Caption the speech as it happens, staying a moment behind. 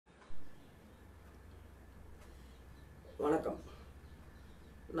வணக்கம்.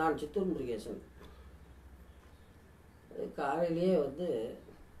 நான் சித்தூர் முருகேசன். காலையிலேயே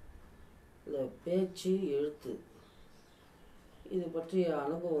இந்த பேச்சு எழுத்து இது பற்றிய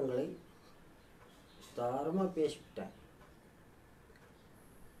அனுபவங்களை தாரமாக பேசிவிட்டேன்.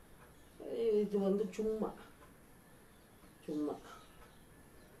 இது சும்மா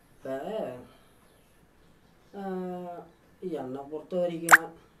இப்போ என்னை பொறுத்த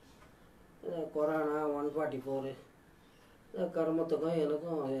வரைக்கும் கொரோனா 144 இந்த கருமத்துக்கும்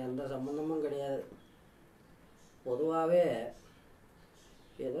எனக்கும் எந்த சம்மந்தமும் கிடையாது. பொதுவாகவே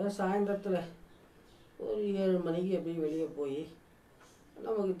ஏதோ சாயந்தரத்தில் ஒரு 7 மணிக்கு எப்படி வெளியே போய்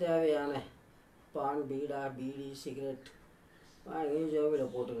நமக்கு தேவையான பான் பீடி சிகரெட் வாங்கி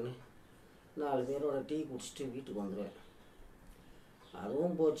ஜோபியில் போட்டுக்கின்னு 4 பேரோட டீ குடிச்சிட்டு வீட்டுக்கு வந்துடுவேன்.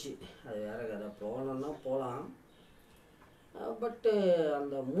 அதுவும் போச்சு, அது வேறு கதை. போகணுன்னா போகலாம், பட்டு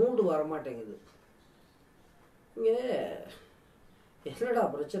அந்த மூடு வரமாட்டேங்குது. இங்கே என்னடா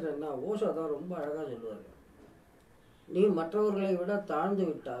பிரச்சனைன்னா, ஓஷோ தான் ரொம்ப அழகாக சொல்லுவார், நீ மற்றவர்களை விட தாழ்ந்து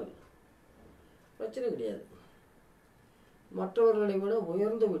விட்டால் பிரச்சனை கிடையாது, மற்றவர்களை விட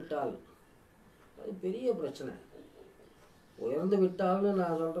உயர்ந்து விட்டால் அது பெரிய பிரச்சனை. உயர்ந்து விட்டால்னு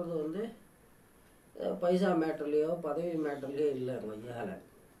நான் சொல்கிறது பைசா மேட்டர்லேயோ பதவி மேட்டர்லேயோ இல்லை. மையால்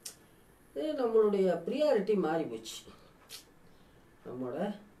நம்மளுடைய ப்ரியாரிட்டி மாறி போச்சு. நம்மளோட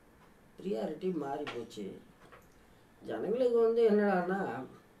ப்ரியாரிட்டி மாறி போச்சு. ஜனங்களுக்கு என்னடான்னா,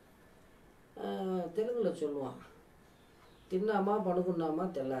 தெலுங்கில் சொல்லுவான், தின்னாமா படுக்குன்னாமா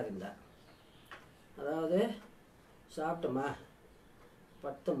தெல்லாரிந்தா. அதாவது சாப்பிட்டோமா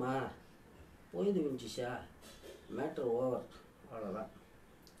பத்துமா பொய்து விஞ்சிச்சா மேட்ரு ஓவர், அவ்வளோதான்.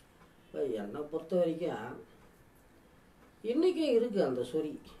 இப்போ என்னை பொறுத்த வரைக்கும் இன்றைக்கும் இருக்குது அந்த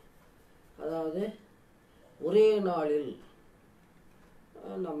சொறி. அதாவது ஒரே நாளில்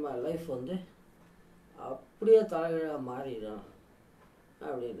நம்ம லைஃப் அப்படியே தலைகீழாக மாறிடும்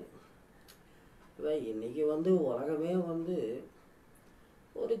அப்படின்னு. இப்போ இன்றைக்கி உலகமே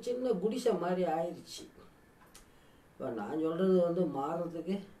ஒரு சின்ன குடிசை மாதிரி ஆயிடுச்சு. இப்போ நான் சொல்கிறது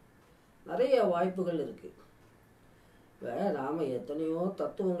மாறுறதுக்கு நிறைய வாய்ப்புகள் இருக்குது. இப்போ நாம் எத்தனையோ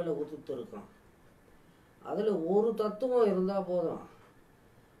தத்துவங்களை கொடுத்துருக்கோம். அதில் ஒரு தத்துவம் இருந்தால் போதும்,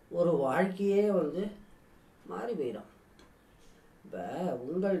 ஒரு வாழ்க்கையே மாறி போயிடும். இப்போ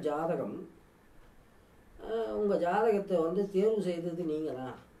உங்கள் ஜாதகம், உங்கள் ஜாதகத்தை தேர்வு செய்தது நீங்கள்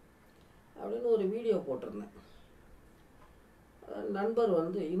தான் அப்படின்னு ஒரு வீடியோ போட்டிருந்தேன். நண்பர்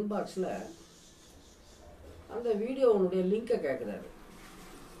இன்பாக்ஸில் அந்த வீடியோனுடைய லிங்கை கேட்குறாரு.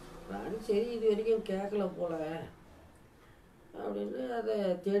 நான் சரி இது வரைக்கும் கேட்கல போல அப்படின்னு அதை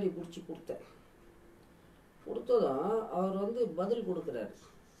தேடி பிடிச்சி கொடுத்ததும் அவர் பதில் கொடுக்குறாரு.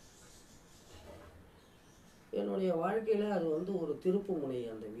 என்னுடைய வாழ்க்கையில் அது ஒரு திருப்பு முனை.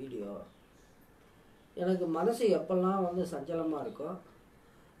 அந்த வீடியோ எனக்கு மனசு எப்பெல்லாம் சஞ்சலமாக இருக்கோ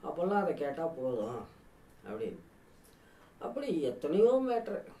அப்போல்லாம் அதை கேட்டால் போதும் அப்படின்னு. அப்படி எத்தனையோ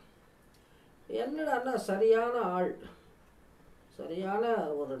மேட்ரு. என்னடான்னா, சரியான ஆள், சரியான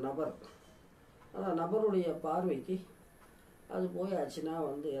ஒரு நபர், அந்த நபருடைய பார்வைக்கு அது போயாச்சுன்னா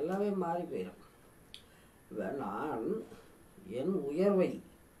எல்லாமே மாறி போயிடும். நான் என் உயர்வை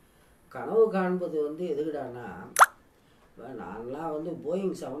கனவு காண்பது எதுக்குடான்னா, நான்லாம்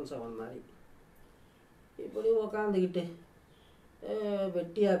போயிங் 77 மாதிரி இப்படி உக்காந்துக்கிட்டு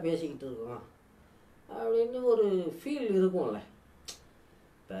வெட்டியாக பேசிக்கிட்டு இருக்கோம் அப்படின்னு ஒரு ஃபீல் இருக்கும்ல.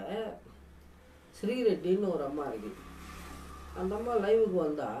 இப்போ ஸ்ரீரெட்டின்னு ஒரு அம்மா இருக்குது. அந்த அம்மா லைவுக்கு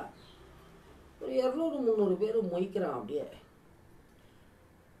வந்தால் ஒரு 200-300 பேர் மொய்க்கிறான் அப்படியே.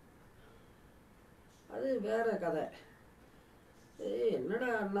 அது வேற கதை.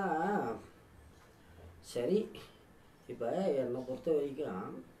 என்னடா அண்ணா, சரி இப்போ என்னை பொறுத்த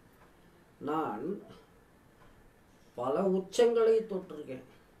வரைக்கும் நான் பல உச்சங்களை தொட்டிருக்கேன்,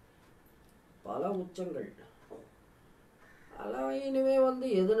 பல உச்சங்கள். அதெல்லாம் இனிமேல்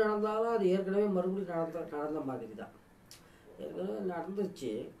எது நடந்தாலும் அது ஏற்கனவே மறுபடியும் நடந்த மாதிரி தான், ஏற்கனவே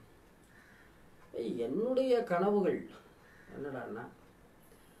நடந்துச்சு. என்னுடைய கனவுகள் என்னடான்னா,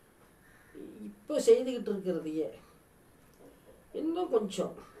 இப்போ செய்துக்கிட்டு இருக்கிறதையே இன்னும்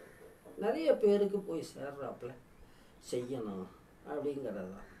கொஞ்சம் நிறைய பேருக்கு போய் சேர்றாப்புல செய்யணும்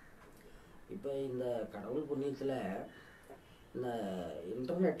அப்படிங்கிறது தான். இப்போ இந்த கடவுள் புண்ணியத்தில் இந்த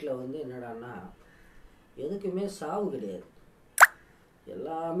இன்டர்நெட்டில் என்னடான்னா, எதுக்குமே சாவு கிடையாது,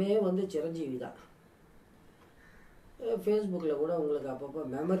 எல்லாமே சிரஞ்சீவி தான். ஃபேஸ்புக்கில் கூட உங்களுக்கு அப்பப்போ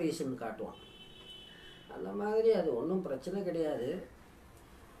மெமரிஸ்ன்னு காட்டுவான். அந்த மாதிரி அது ஒன்றும் பிரச்சனை கிடையாது.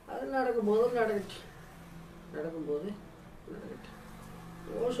 அது நடக்கும்போது நடக்கும்போது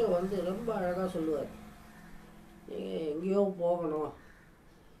ஓஷோ ரொம்ப அழகாக சொல்லுவார், நீங்கள் எங்கேயோ போகணும்,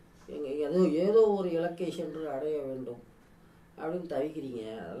 ஏதோ ஒரு இலக்கை சென்று அடைய வேண்டும் அப்படின்னு தவிக்கிறீங்க.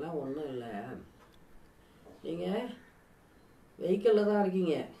 அதெல்லாம் ஒன்றும் இல்லை. நீங்கள் வெஹிக்கிளில் தான்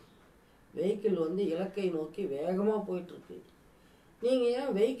இருக்கீங்க. வெஹிக்கிள் வந்து இலக்கை நோக்கி வேகமாக போயிட்டுருக்கு. நீங்கள்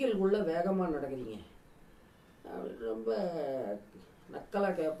ஏன் வெஹிக்கிள்குள்ளே வேகமாக நடக்கிறீங்க அப்படின்னு ரொம்ப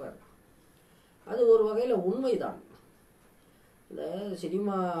நக்கலாக கேட்பார். அது ஒரு வகையில் உண்மைதான். இந்த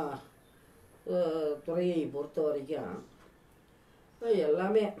சினிமா துறையை பொறுத்த வரைக்கும்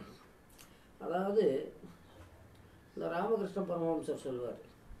எல்லாமே, அதாவது இந்த ராமகிருஷ்ண பரமஹம்சர் சொல்லுவார்,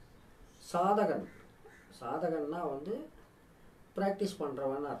 சாதகன். சாதகன்னா வந்து ப்ராக்டிஸ்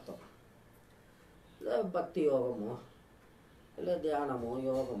பண்ணுறவன்னு அர்த்தம். இல்லை பக்தி யோகமோ இல்லை தியானமோ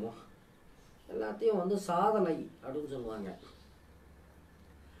யோகமோ எல்லாத்தையும் வந்து சாதனை அப்படின்னு சொல்லுவாங்க.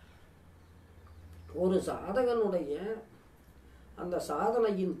 ஒரு சாதகனுடைய அந்த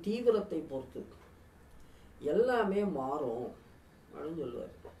சாதனையின் தீவிரத்தை பொறுத்து எல்லாமே மாறும் அப்படின்னு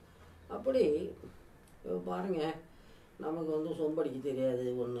சொல்லுவார். அப்படி பாருங்க, நமக்கு வந்து சொம்படிக்க தெரியாது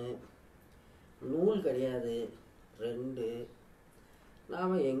 1, நூல் கிடையாது 2,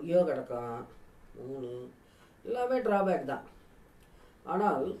 நாம் எங்கேயோ கிடக்கோம் 3, எல்லாமே ட்ராபேக் தான்.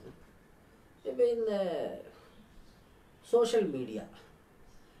 ஆனால் இப்போ இந்த சோஷியல் மீடியா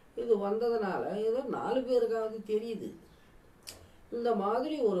இது வந்ததுனால ஏதோ 4 பேருக்காவது தெரியுது இந்த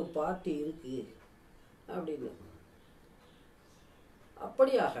மாதிரி ஒரு பார்ட்டி இருக்குது அப்படின்னு.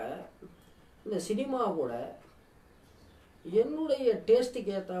 அப்படியாக இந்த சினிமா கூட என்னுடைய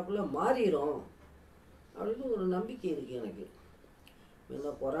டேஸ்ட்டுக்கு ஏற்றாப்புல மாறிடும் அப்படின்னு ஒரு நம்பிக்கை இருக்குது எனக்கு. இந்த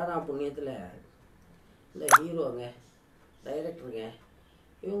கொரோனா புண்ணியத்தில் இந்த ஹீரோங்க, டைரக்டருங்க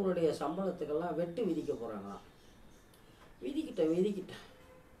இவங்களுடைய சம்பளத்துக்கெல்லாம் வெட்டு விதிக்க போகிறாங்களாம். விதிக்கிட்டேன்.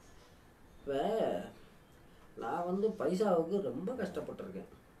 இப்போ நான் வந்து பைசாவுக்கு ரொம்ப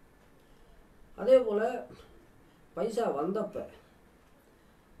கஷ்டப்பட்டிருக்கேன். அதே போல் பைசா வந்தப்போ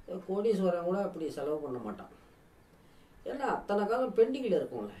கோடீஸ்வரன் கூட அப்படி செலவு பண்ண மாட்டான். ஏன்னா அத்தனை காலம் பெண்டிங்கில்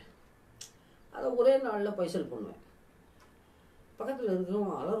இருக்கும்ல, அதை ஒரே நாளில் பைசல் பண்ணுவேன். பக்கத்தில்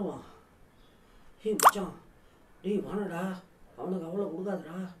இருக்கிறவன் அலறுவான், ஹே மச்சான், டேய் வானடா, அவனுக்கு அவ்வளோ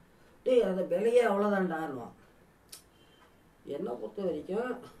கொடுக்காதுடா, டேய் அதை விலையே அவ்வளோதான்டான்னுவான். என்னை பொறுத்த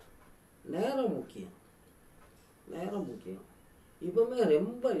வரைக்கும் நேரம் முக்கியம். இப்போவுமே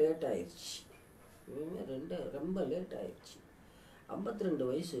ரொம்ப லேட் ஆயிடுச்சு. ரொம்ப லேட் ஆயிடுச்சு. 52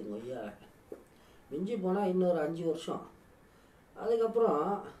 வயசு ஐயா. மிஞ்சி போனால் இன்னொரு 5 வருஷம். அதுக்கப்புறம்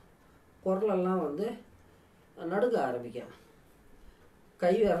குரலெல்லாம் வந்து நடுங்க ஆரம்பிக்கும்,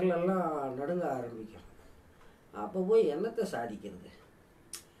 கை விரலெல்லாம் நடுங்க ஆரம்பிக்கும். அப்போ போய் என்னத்தை சாதிக்கிறது?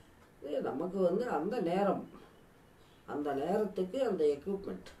 நமக்கு வந்து அந்த நேரம், அந்த நேரத்துக்கு அந்த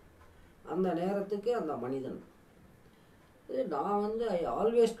எக்யூப்மெண்ட், அந்த நேரத்துக்கு அந்த மனிதன். நான் வந்து I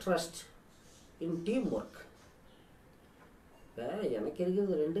always trust in team work. இப்போ எனக்கு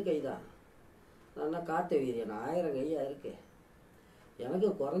இருக்கிறது 2 கை தான். நான் காத்த வீரியன் 1000 கையாக இருக்கு. எனக்கு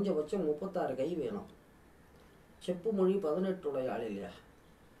குறைஞ்சபட்சம் 36 கை வேணும். செப்பு மொழி 18 ஆள் இல்லையா?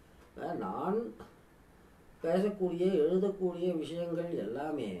 நான் பேசக்கூடிய எழுதக்கூடிய விஷயங்கள்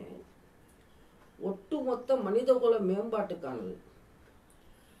எல்லாமே ஒட்டுமொத்த மனிதகுல மேம்பாட்டுக்கானது.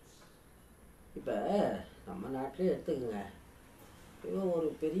 இப்போ நம்ம நாட்டிலே எடுத்துக்கோங்க, இது ஒரு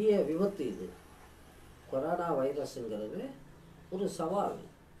பெரிய விபத்து. இது கொரோனா வைரஸுங்கிறது ஒரு சவால்.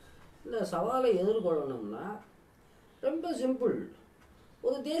 இந்த சவாலை எதிர்கொள்ளணும்னா ரொம்ப சிம்பிள்,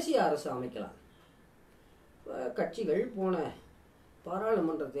 ஒரு தேசிய அரசு அமைக்கலாம். கட்சிகள் போன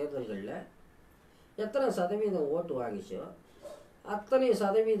பாராளுமன்ற தேர்தல்களில் எத்தனை சதவீதம் ஓட்டு வாங்கிச்சோ அத்தனை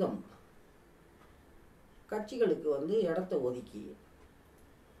சதவீதம் கட்சிகளுக்கு வந்து இடத்த ஒதுக்கி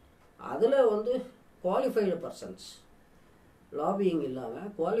அதில் வந்து குவாலிஃபைடு பர்சன்ஸ், லாபியிங்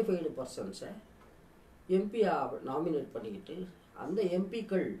இல்லாமல் குவாலிஃபைடு பர்சன்ஸை எம்பியாக நாமினேட் பண்ணிக்கிட்டு, அந்த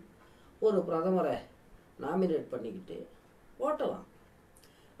எம்பிக்கள் ஒரு பிரதமரை நாமினேட் பண்ணிக்கிட்டு ஓட்டலாம்.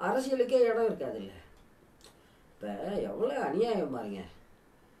 அரசியலுக்கே இடம் இருக்காது இல்லை. இப்போ எவ்வளோ அநியாயம் பாருங்க.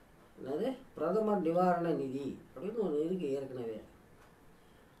 என்னது பிரதமர் நிவாரண நிதி அப்படின்னு ஒன்று இருக்குது ஏற்கனவே.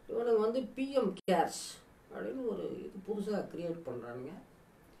 இவனுக்கு வந்து பிஎம் கேர்ஸ் அப்படின்னு ஒரு இது புதுசாக க்ரியேட் பண்ணுறானுங்க.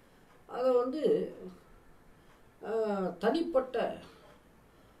 அதை வந்து தனிப்பட்ட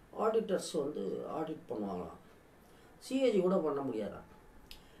ஆடிட்டர்ஸ் வந்து ஆடிட் பண்ணுவாங்களாம். சிஏஜி கூட பண்ண முடியாதான்.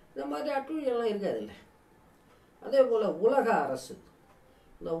 இந்த மாதிரி அட்டுழியெல்லாம் இருக்காது இல்லை. அதே போல் உலக அரசு,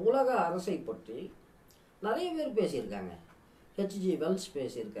 இந்த உலக அரசை பற்றி நிறைய பேர் பேசியிருக்காங்க. ஹெச்ஜி வெல்ஸ்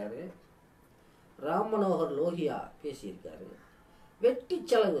பேசியிருக்காரு, ராம் மனோகர் லோகியா பேசியிருக்காரு. வெட்டி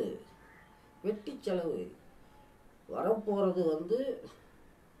செலவு வரப்போகிறது வந்து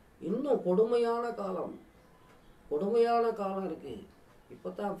இன்னும் கொடுமையான காலம் இருக்குது. இப்போ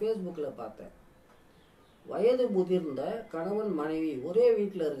தான் ஃபேஸ்புக்கில் பார்த்தேன், வயது முதிர்ந்த கணவன் மனைவி ஒரே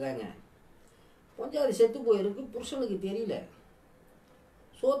வீட்டில் இருக்காங்க. கொஞ்சம் அது செத்து போயிருக்கு, புருஷனுக்கு தெரியல.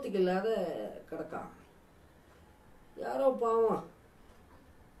 சோத்துக்கு இல்லாத கிடக்கான். யாரோ பாவம்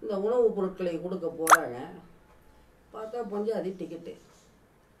இந்த உணவுப் பொருட்களை கொடுக்க போகிறாங்க. பார்த்தா பஞ்சாதி டிக்கெட்டு.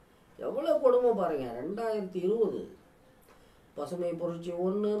 எவ்வளோ கொடுமை பாருங்கள். 2020 பசுமை புரட்சி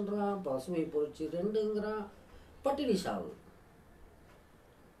 1ன்றான், பசுமை புரட்சி 2ங்கிறான், பட்டினி சாவு.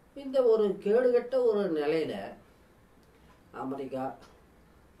 இந்த ஒரு கேடுகட்ட ஒரு நிலையில் அமெரிக்கா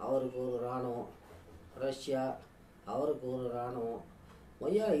அவருக்கு ஒரு இராணுவம், ரஷ்யா அவருக்கு ஒரு இராணுவம்,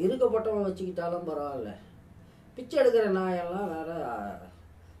 மொய்யா இருக்கப்பட்டவன் வச்சுக்கிட்டாலும் பரவாயில்ல. பிச்சை எடுக்கிற நாயெல்லாம் வேறு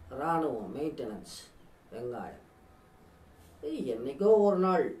இராணுவம், மெயின்டெனன்ஸ், வெங்காயம். என்றைக்கோ ஒரு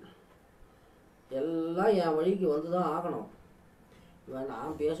நாள் எல்லாம் என் வழிக்கு வந்து தான் ஆகணும்.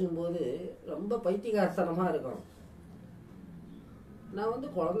 நான் பேசும்போது ரொம்ப பைத்தியகாரத்தனமாக இருக்கணும். நான்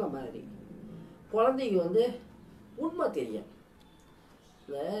குழந்த மாதிரி. குழந்தைக்கு உண்மை தெரியும்.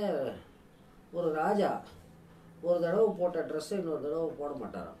 இந்த ஒரு ராஜா ஒரு தடவை போட்ட ட்ரெஸ்ஸை இன்னொரு தடவை போட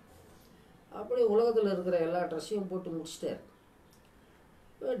மாட்டாராம். அப்படி உலகத்தில் இருக்கிற எல்லா ட்ரெஸ்ஸையும் போட்டு முடிச்சிட்டார்.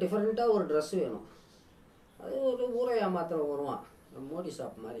 டிஃப்ரெண்ட்டாக ஒரு ட்ரெஸ் வேணும். அது ஒரு ஊரை ஏமாத்திரம் வருவான், மோடி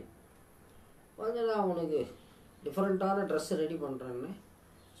ஷாப் மாதிரி. நான் உனக்கு டிஃப்ரெண்ட்டான ட்ரெஸ்ஸை ரெடி பண்ணுறேன்னு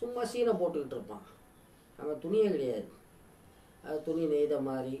சும்மா சீனை போட்டுக்கிட்டு இருப்பான். அங்கே துணியே கிடையாது. அது துணி நெய்த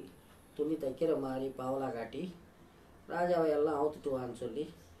மாதிரி, துணி தைக்கிற மாதிரி பாவலா காட்டி ராஜாவை எல்லாம் அவுத்துட்டு வான்னு சொல்லி,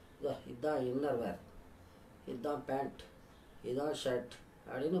 இதுதான் இன்னர் வேர், இதுதான் பேண்ட், இதுதான் ஷர்ட்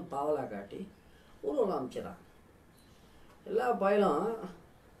அப்படின்னு பாவலா காட்டி ஊர்வலம் அமைச்சிடான். எல்லா பயலும்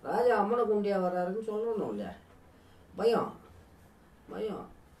ராஜா அம்மனை குண்டியாக வர்றாருன்னு சொல்லணும் இல்லையா? பயம் பயம்.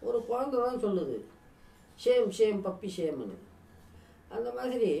 ஒரு குழந்தை தான் சொல்லுது, ஷேம் ஷேம் பப்பி ஷேம்னு. அந்த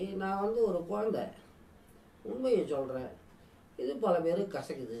மாதிரி நான் ஒரு குழந்தை உண்மையை சொல்கிறேன். இது பல பேருக்கு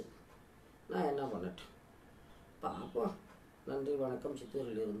கசக்குது. நான் என்ன பண்ணட்டும்? பார்ப்போம். நன்றி, வணக்கம்.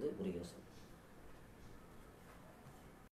 சித்தூரிலிருந்து முருகேசன்.